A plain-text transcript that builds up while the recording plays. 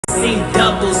seen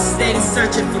doubles, steady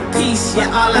searching for peace, yet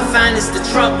all I find is the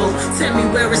trouble. Tell me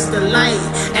where is the light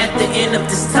at the end of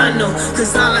this tunnel,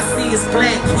 cause all I see is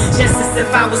black, just as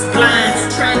if I was blind,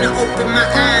 trying to open my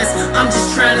eyes. I'm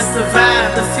just trying to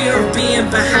survive. The fear of being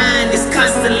behind is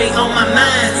constantly on my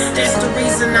mind. That's the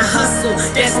reason I hustle,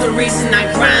 that's the reason I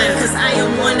grind, cause I am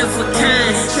one of a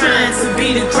kind, trying to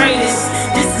be the greatest.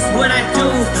 This is what I do,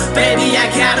 baby, I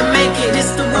gotta make it.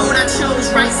 It's the road I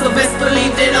chose, right? So best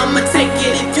believe that I'ma take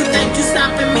it. If you think you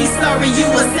stopping me, sorry, you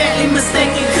are sadly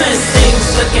mistaken. Cause things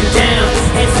looking down,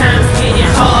 and times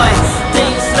getting hard.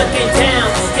 Things looking down,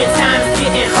 and times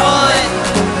getting hard.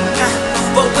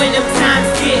 But when them times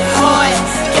get hard,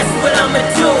 guess what I'ma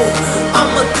do?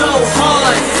 I'ma go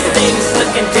hard. Things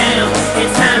looking down,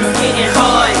 and times getting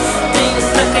hard. Things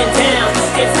looking down,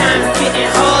 and times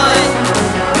getting hard.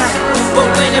 But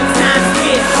when them times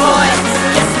get hard,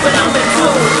 guess what I'ma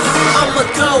do? I'ma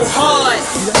go hard.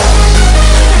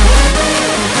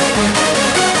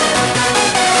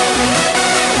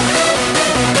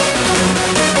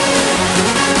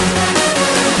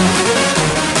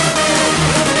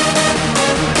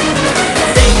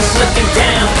 Looking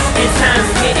down, and times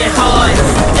getting hard.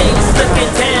 Things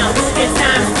looking down, and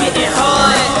times getting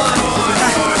hard.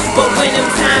 But when them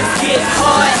times get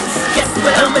hard, guess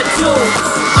what I'ma do?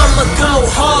 I'ma go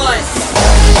hard.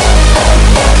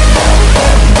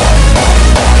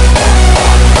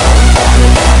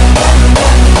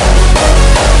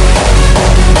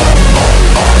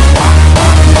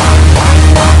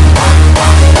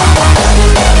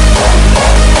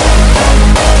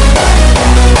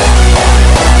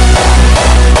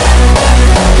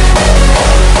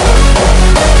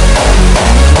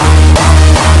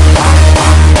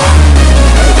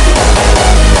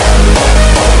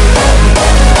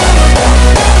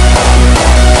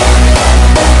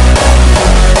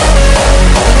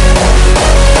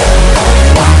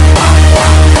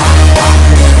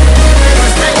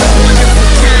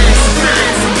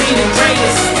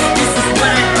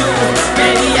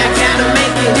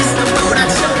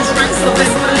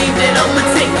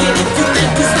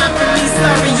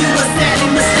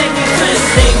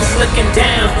 Looking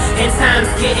down, and times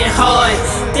getting hard.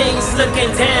 Things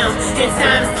looking down, and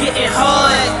times getting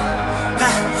hard.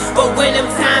 But when them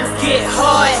times get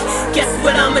hard, guess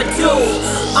what I'ma do?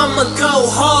 I'ma go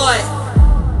hard.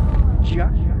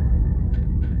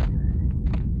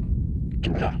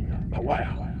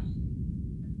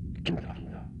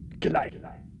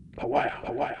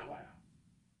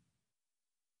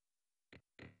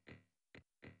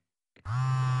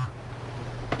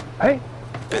 Hey.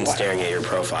 Been staring at your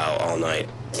profile all night.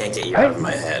 Can't get you out of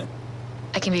my head.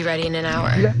 I can be ready in an hour.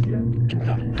 Hey,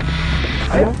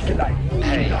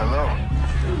 hello.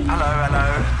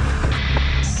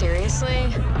 Hello. Seriously?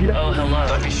 Oh, hello.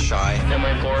 Don't be shy. Am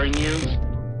I boring you?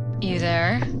 You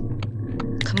there?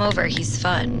 Come over, he's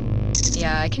fun.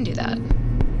 Yeah, I can do that.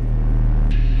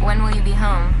 When will you be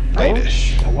home?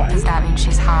 Late-ish. Does that mean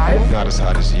she's hot? Not as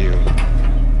hot as you.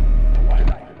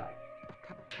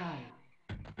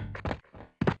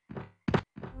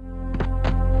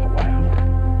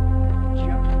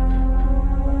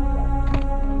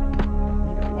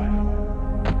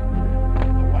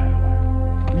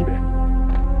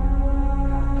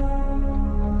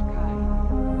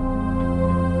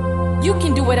 You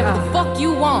can do whatever the fuck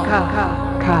you want.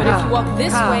 But if you walk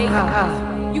this way,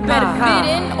 you better fit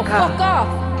in or fuck off.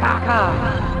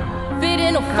 Fit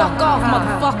in or fuck off,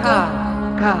 motherfucker.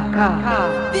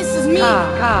 This is me.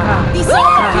 These are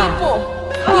my people.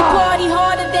 We party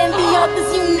harder than the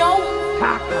others, you know.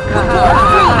 We're born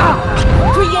free,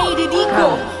 created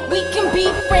equal. We can be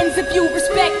friends if you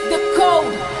respect the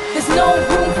code. There's no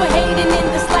room for hating in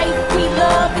this life we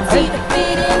love. It's either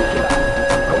fit in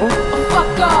or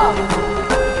fuck off.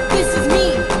 This is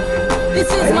me. This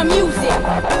is my music.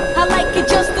 I like it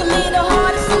just a little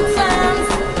harder sometimes.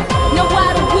 Now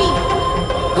why do we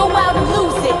go out and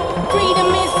lose it? Freedom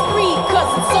is free, cause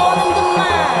it's all in the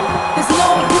mind. There's no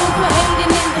room for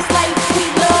hating in this life we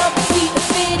love. It's either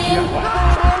fit in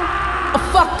or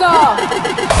fuck off.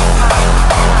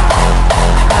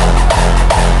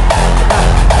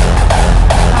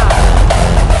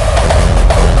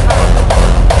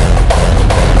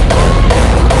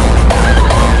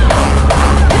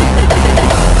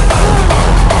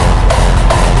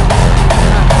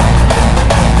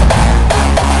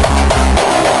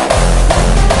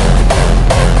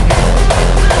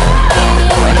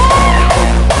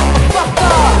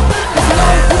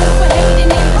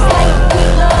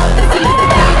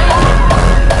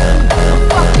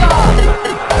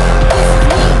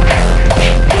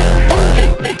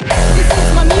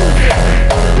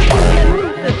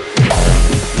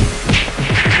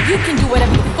 You can do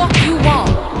whatever the fuck you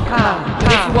want.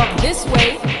 But if you walk this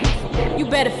way, you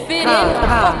better fit in or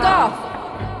fuck off.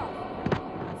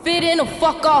 Fit in or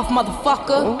fuck off,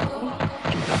 motherfucker.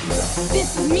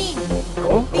 This is me.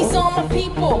 These are my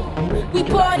people. We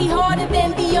party harder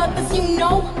than the others, you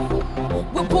know.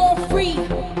 We're born free,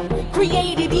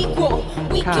 created equal.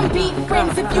 We can be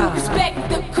friends if you respect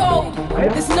the code.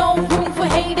 There's no room for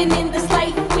hating in this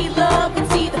life we love.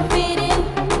 It's either fit in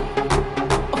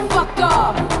or fuck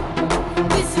off.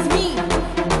 This is me.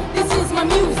 This is my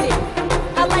music.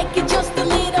 I like it just a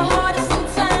little harder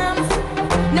sometimes.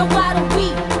 Now why don't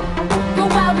we go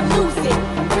out and lose it?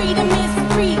 Freedom is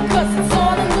free, cause it's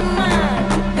all in the mind.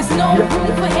 There's no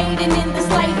room for hating in this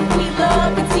life we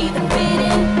love. It's either fit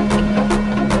in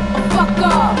or fuck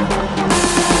off.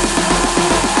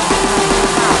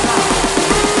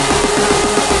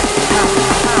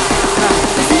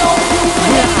 There's no room for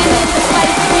hating in this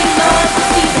life we love.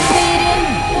 It's either fit in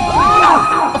or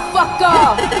fuck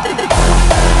off.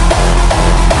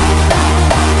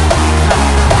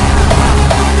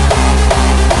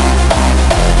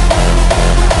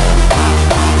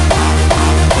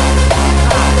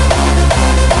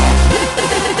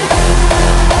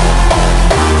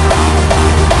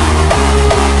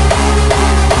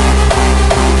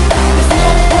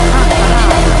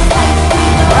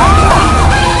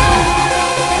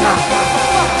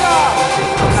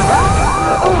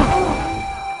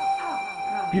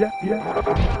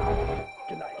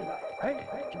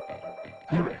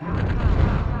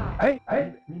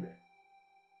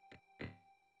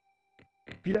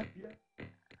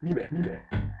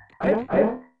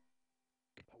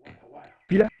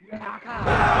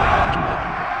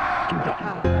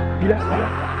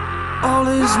 All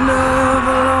is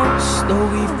never lost, though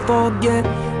we forget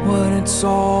what it's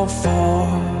all for.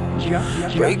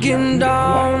 Breaking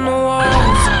down the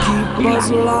walls to keep us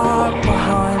locked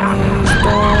behind these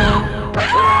doors.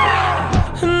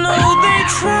 I know they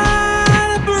try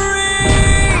to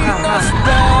bring us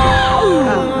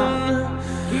down.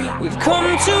 We've come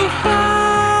too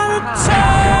far to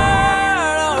turn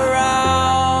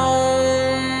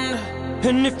around.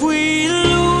 And if we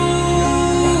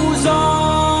lose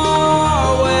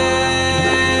our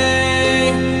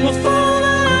way, we'll follow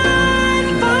the light,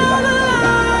 follow the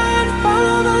light,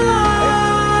 follow the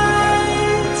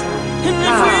light. And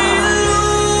if we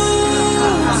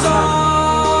lose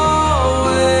our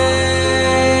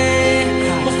way,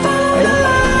 we'll follow the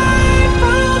light,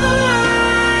 follow the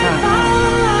light, follow the light.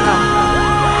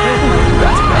 We'll follow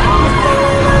the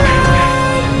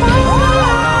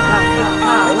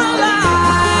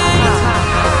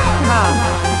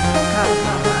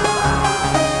light, follow the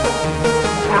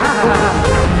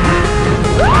light,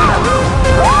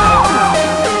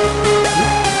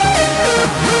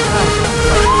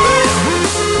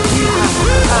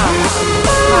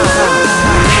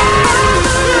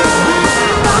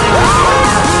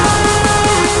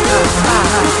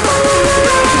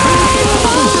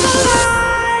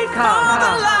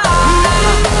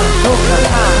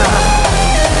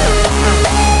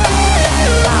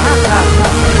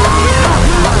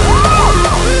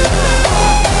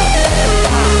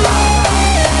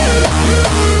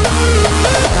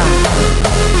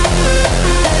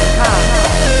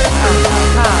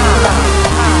 the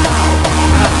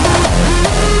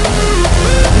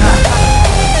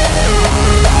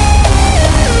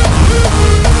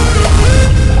light.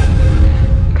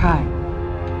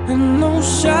 And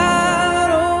those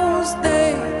shadows,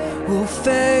 they will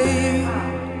fade.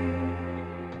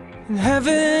 And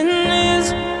heaven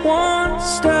is one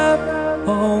step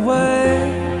away.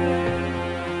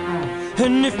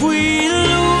 And if we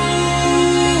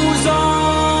lose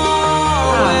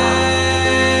our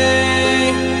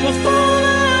way, we'll follow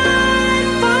the light,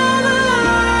 follow the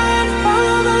light,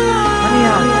 follow the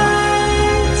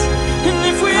light. And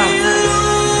if we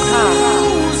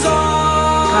lose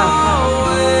our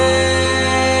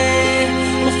way,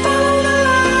 we'll follow the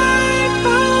light,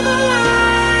 follow the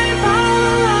light, follow the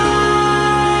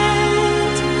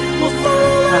light. We'll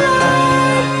follow the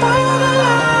light, follow the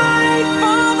light,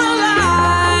 follow the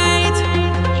light.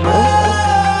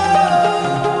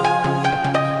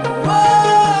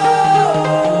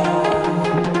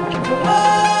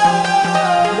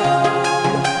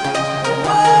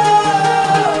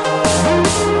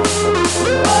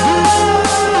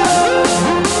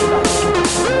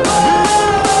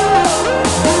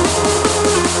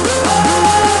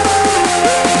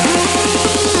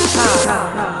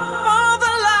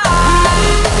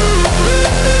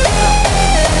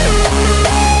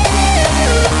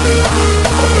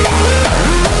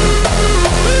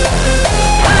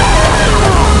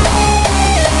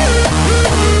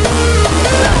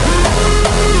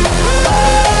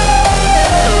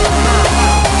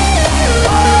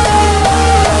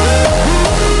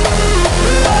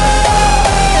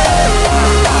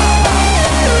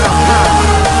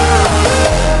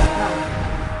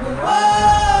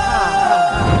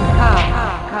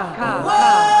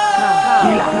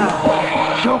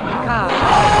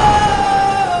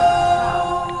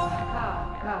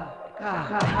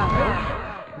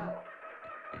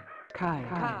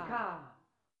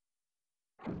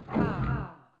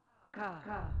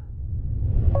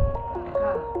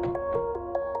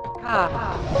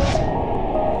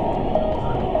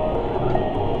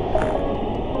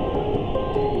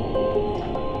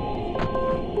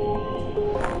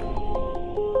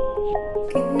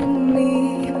 Give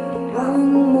me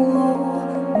one more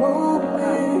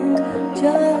moment,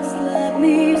 just let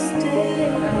me stay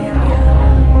in your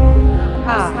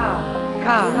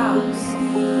arms.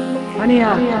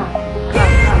 Ania.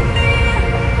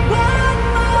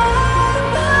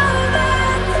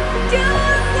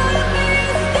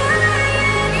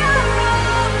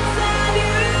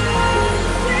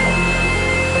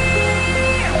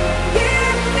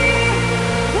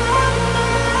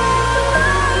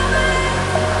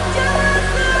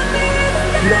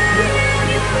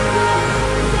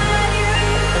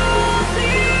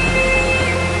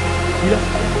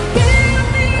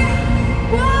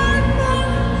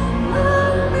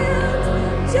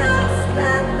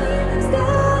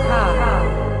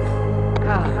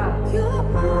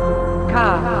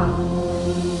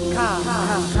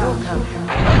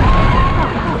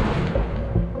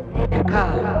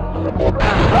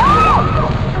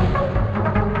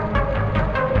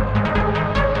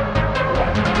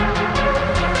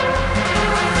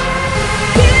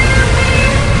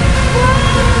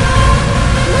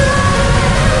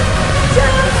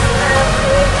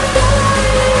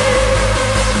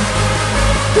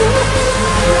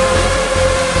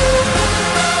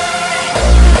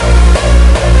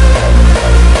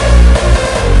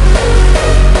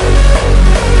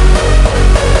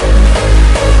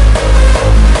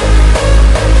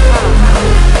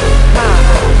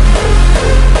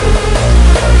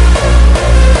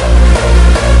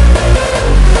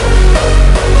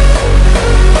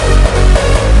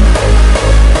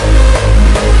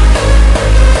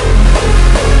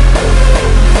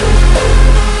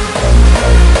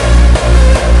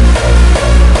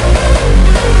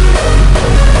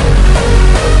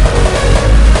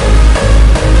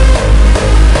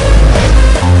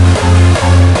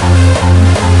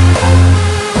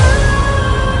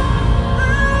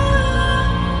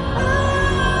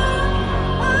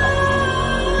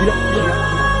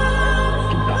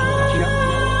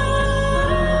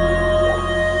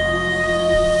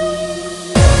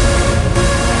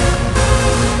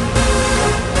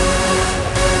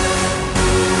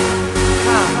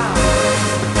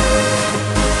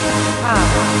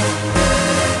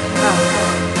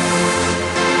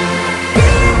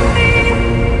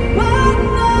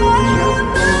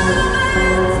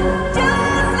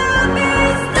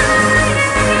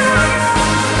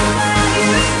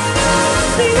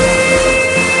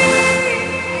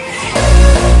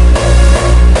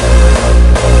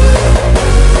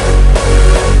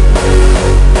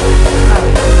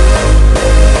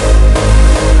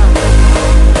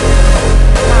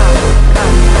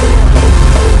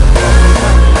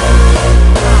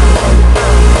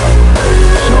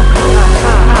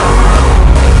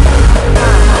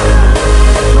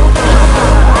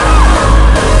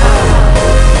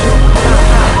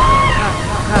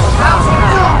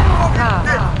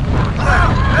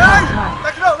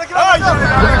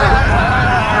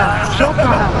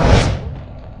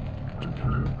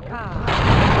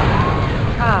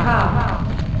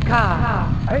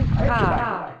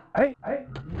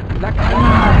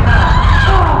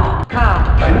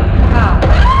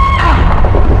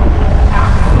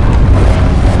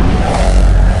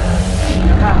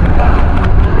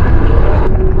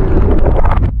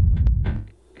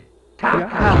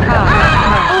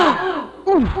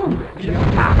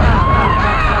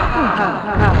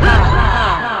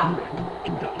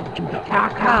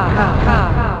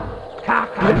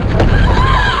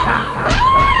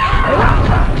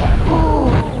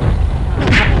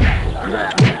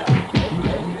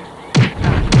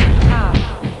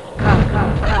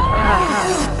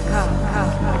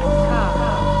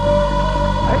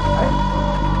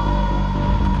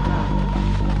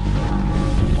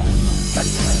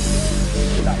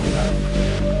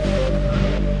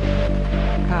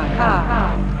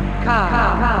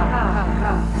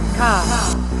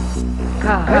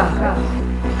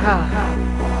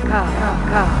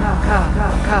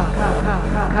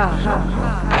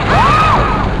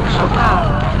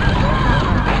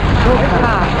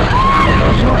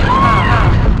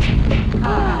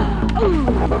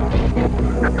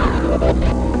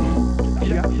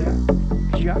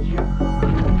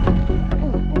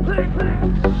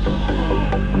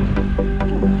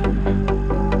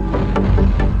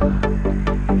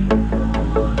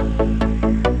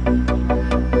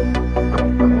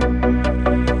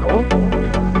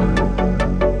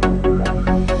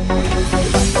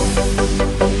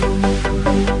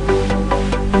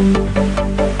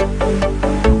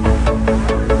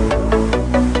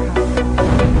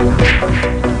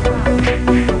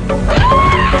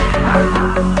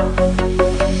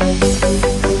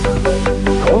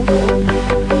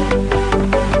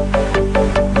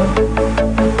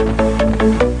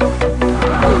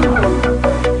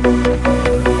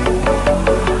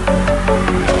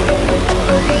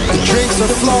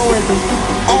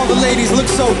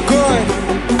 so good.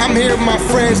 I'm here with my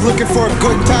friends looking for a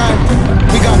good time.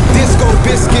 We got disco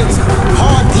biscuits,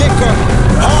 hard liquor,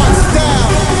 hard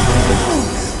style.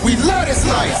 We love this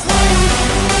life.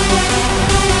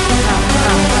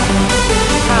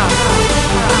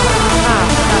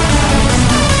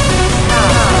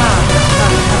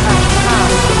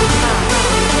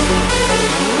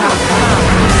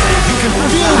 You can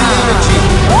feel the energy.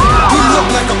 We look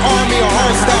like an army of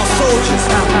hardstyle soldiers.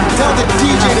 Tell the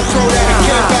DJ to throw that a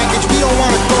care package. We don't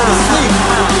want to go to sleep.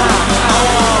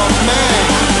 Oh man,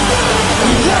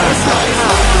 we love this life.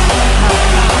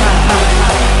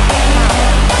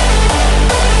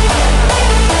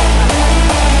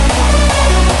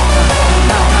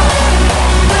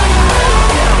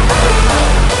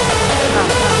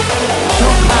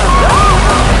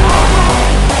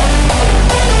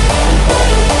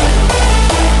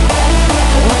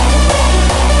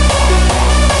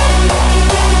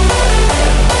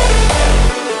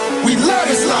 We love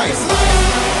this life.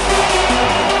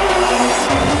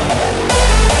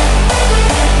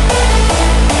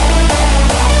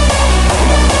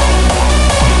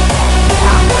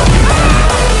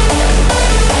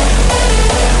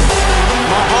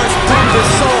 My heart's pumping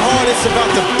so hard it's about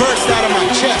to burst out of my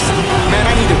chest. Man,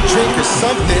 I need a drink or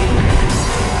something.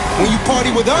 When you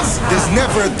party with us, there's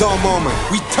never a dull moment.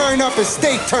 We turn up and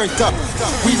stay turned up.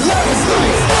 We love this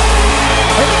life.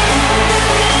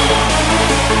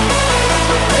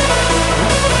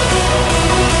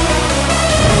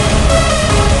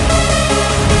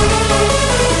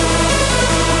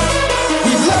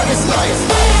 We love this life.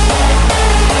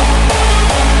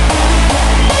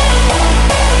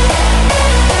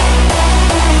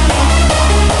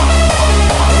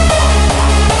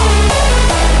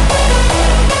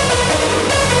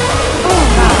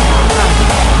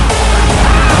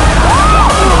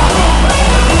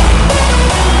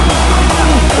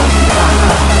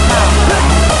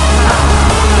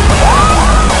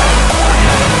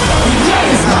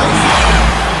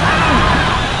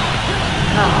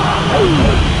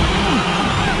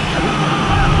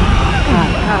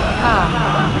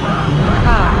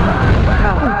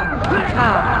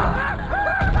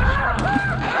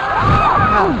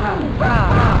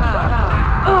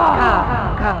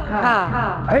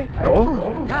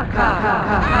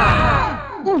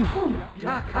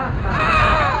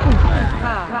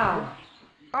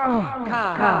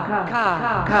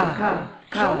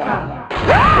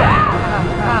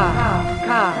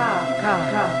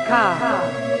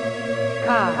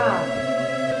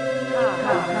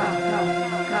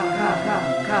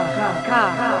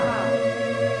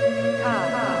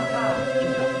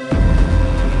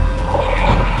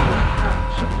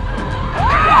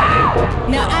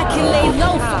 Now I can lay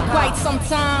low for quite some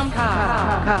time,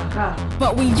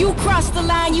 but when you cross the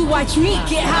line, you watch me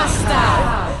get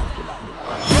hostile.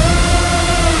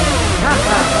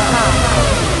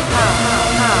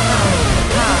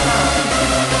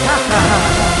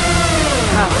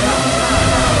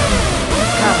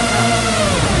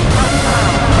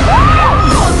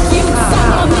 Fuck you, suck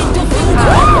my middle finger.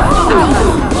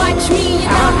 Watch me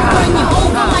and I'ma run you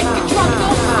over like a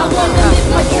trucker. I wanna live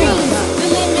my dreams, the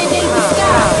limit ain't the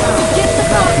sky. So get the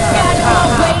fuck out of my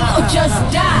way or just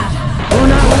die.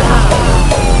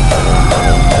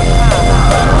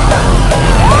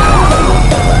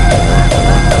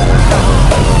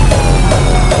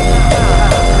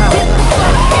 Get the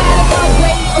fuck out of my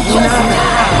way or just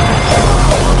die.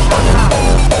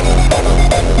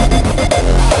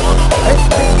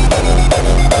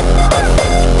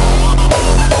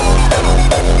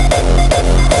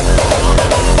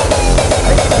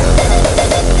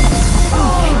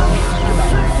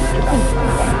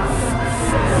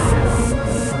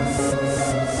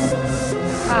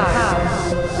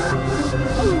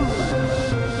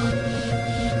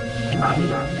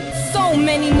 So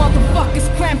many motherfuckers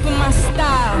cramping my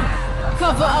style.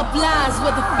 Cover up lies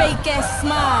with a fake ass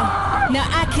smile. Now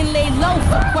I can lay low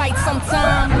for quite some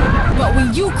time, but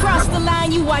when you cross the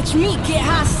line, you watch me get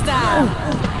hostile.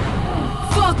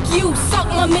 Fuck you, suck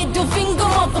my middle finger,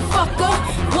 motherfucker.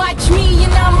 Watch me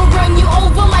and I'ma run you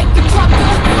over like a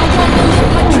trucker. I wanna live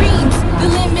my dreams, the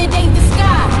limit ain't the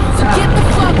sky. So get the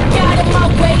fuck out of my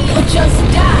way or just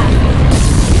die.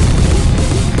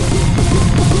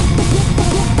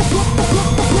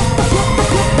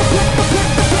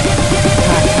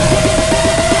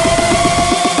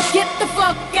 Get the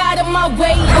fuck out of my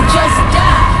way or just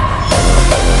die.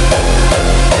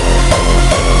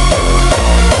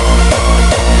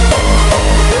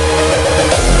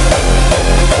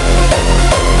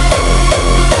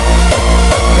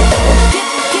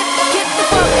 Get the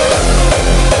fuck.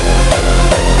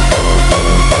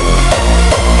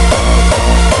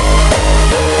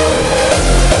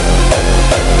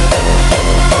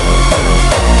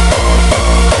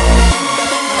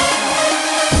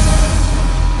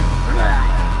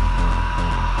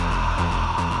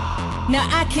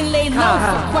 it low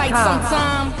for quite some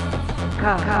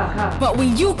time. But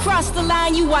when you cross the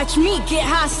line, you watch me get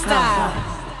hostile.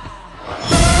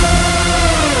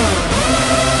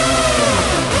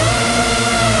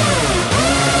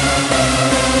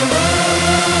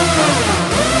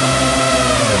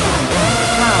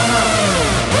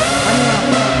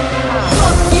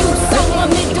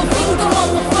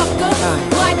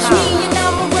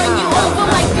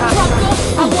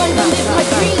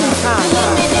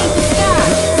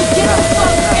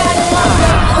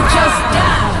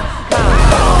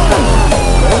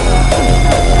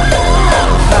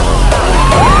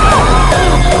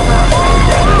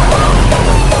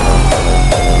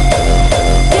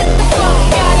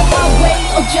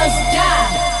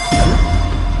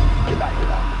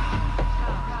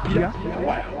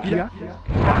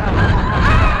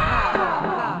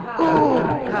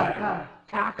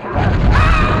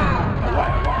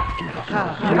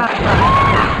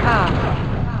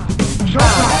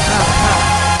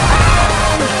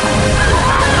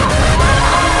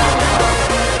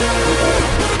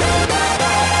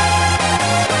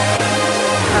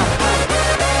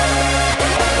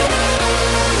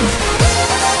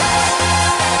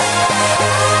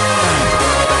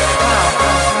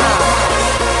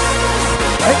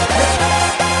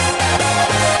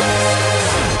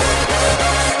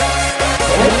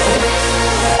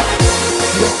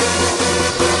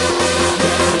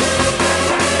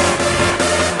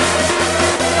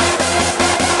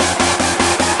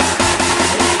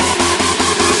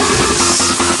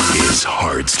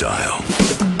 Style.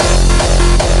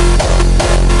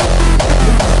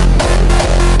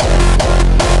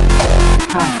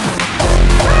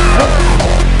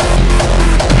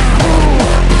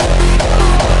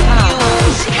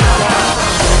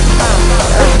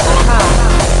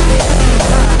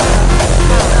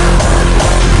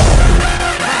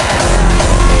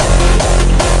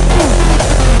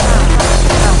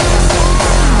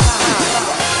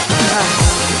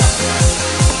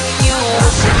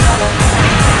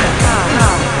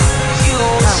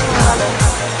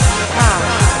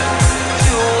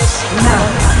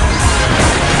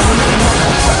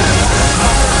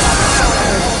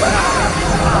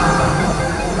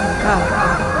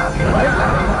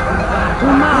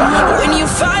 When you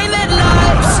find that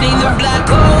life's neither black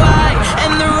or white,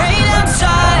 and the rain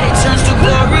outside turns to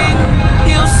glory,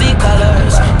 you'll see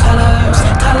colors, colors,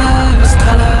 colors,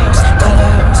 colors,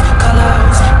 colors,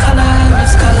 colors,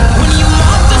 colors, colors. When you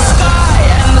mark the sky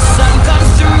and the sun comes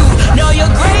through, know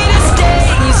your greatest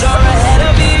days are ahead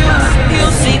of you.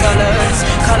 You'll see colors,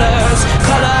 colors,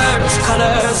 colors,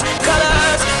 colors,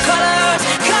 colors, colors,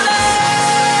 colors.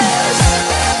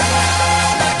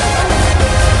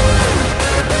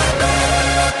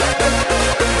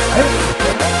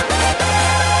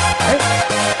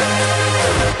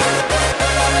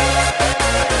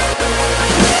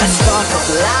 A spark of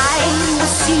light will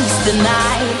seize the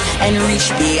night and reach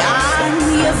beyond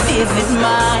your vivid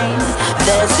mind.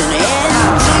 There's an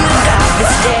end to your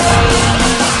darkest day.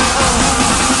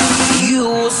 You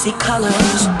will see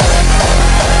colors.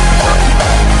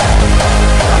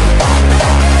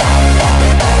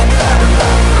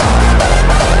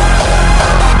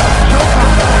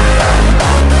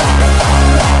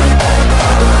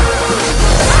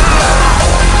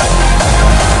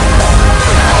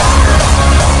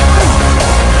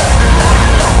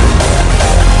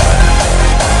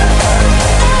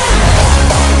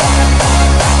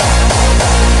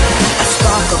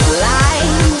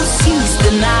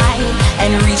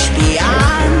 And reach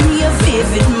beyond your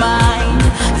vivid mind.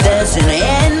 There's an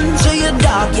end to your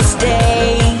darkest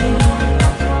day.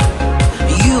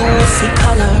 You will see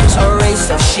colors, a race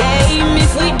of shame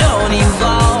if we don't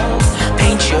evolve.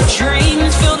 Paint your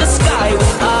dreams, fill the sky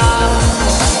with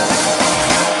us,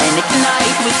 and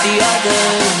ignite with the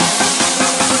others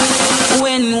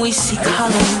when we see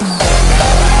colors.